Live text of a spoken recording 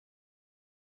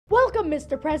Welcome,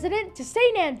 Mr. President, to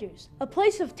St. Andrews, a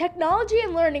place of technology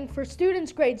and learning for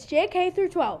students grades JK through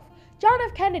 12. John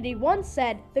F. Kennedy once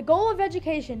said, "The goal of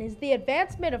education is the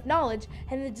advancement of knowledge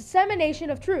and the dissemination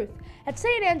of truth." At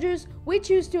St. Andrews, we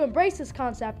choose to embrace this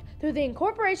concept through the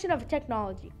incorporation of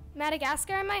technology.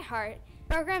 Madagascar in My Heart,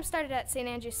 a program started at St.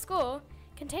 Andrews School,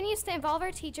 continues to involve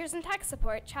our teachers in tech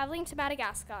support traveling to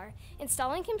Madagascar,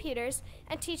 installing computers,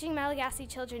 and teaching Malagasy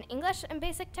children English and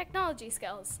basic technology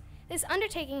skills. This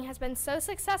undertaking has been so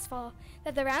successful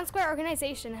that the Round Square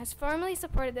organization has formally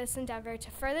supported this endeavor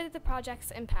to further the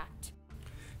project's impact.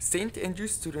 St.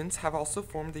 Andrews students have also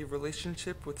formed a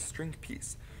relationship with String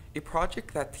Peace, a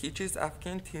project that teaches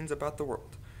Afghan teens about the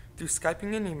world. Through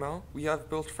Skyping and email, we have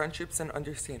built friendships and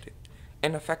understanding,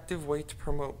 an effective way to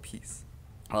promote peace.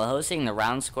 While hosting the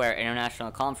Round Square International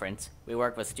Conference, we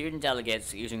work with student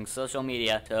delegates using social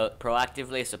media to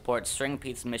proactively support String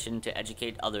Peace's mission to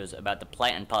educate others about the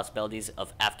plight and possibilities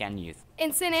of Afghan youth.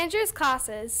 In St. Andrews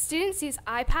classes, students use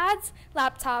iPads,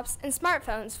 laptops, and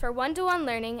smartphones for one-to-one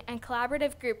learning and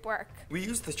collaborative group work. We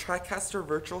use the TriCaster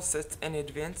virtual sets and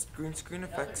advanced green screen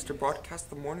effects to broadcast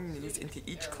the morning news into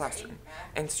each classroom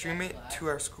and stream it to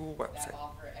our school website.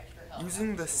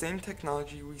 Using the same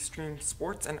technology, we stream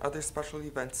sports and other special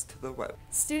events to the web.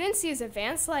 Students use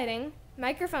advanced lighting,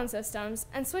 microphone systems,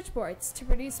 and switchboards to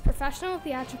produce professional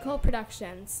theatrical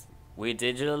productions. We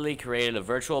digitally created a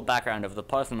virtual background of the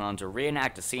Parthenon to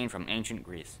reenact a scene from ancient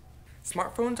Greece.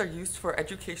 Smartphones are used for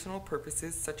educational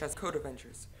purposes such as Code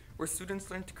Avengers, where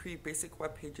students learn to create basic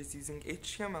web pages using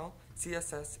HTML,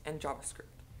 CSS, and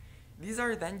JavaScript. These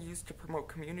are then used to promote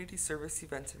community service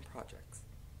events and projects.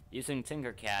 Using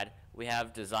Tinkercad, we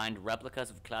have designed replicas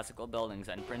of classical buildings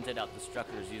and printed out the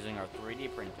structures using our 3D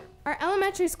printer. Our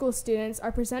elementary school students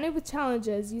are presented with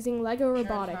challenges using Lego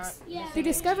robotics. Through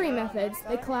discovery methods,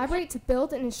 they collaborate to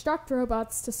build and instruct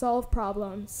robots to solve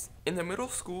problems. In the middle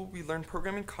school, we learn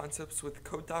programming concepts with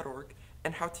code.org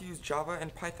and how to use Java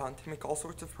and Python to make all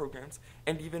sorts of programs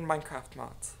and even Minecraft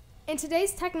mods. In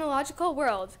today's technological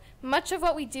world, much of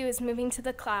what we do is moving to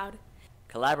the cloud.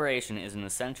 Collaboration is an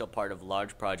essential part of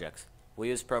large projects. We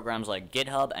use programs like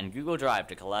GitHub and Google Drive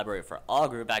to collaborate for all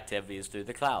group activities through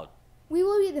the cloud. We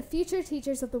will be the future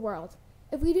teachers of the world.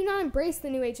 If we do not embrace the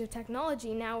new age of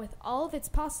technology now with all of its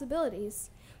possibilities,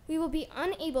 we will be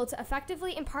unable to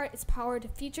effectively impart its power to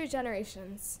future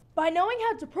generations. By knowing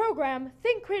how to program,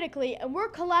 think critically, and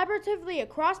work collaboratively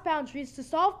across boundaries to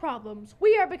solve problems,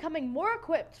 we are becoming more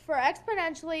equipped for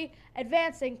exponentially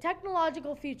advancing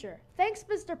technological future. Thanks,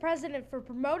 Mr. President, for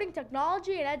promoting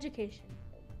technology and education.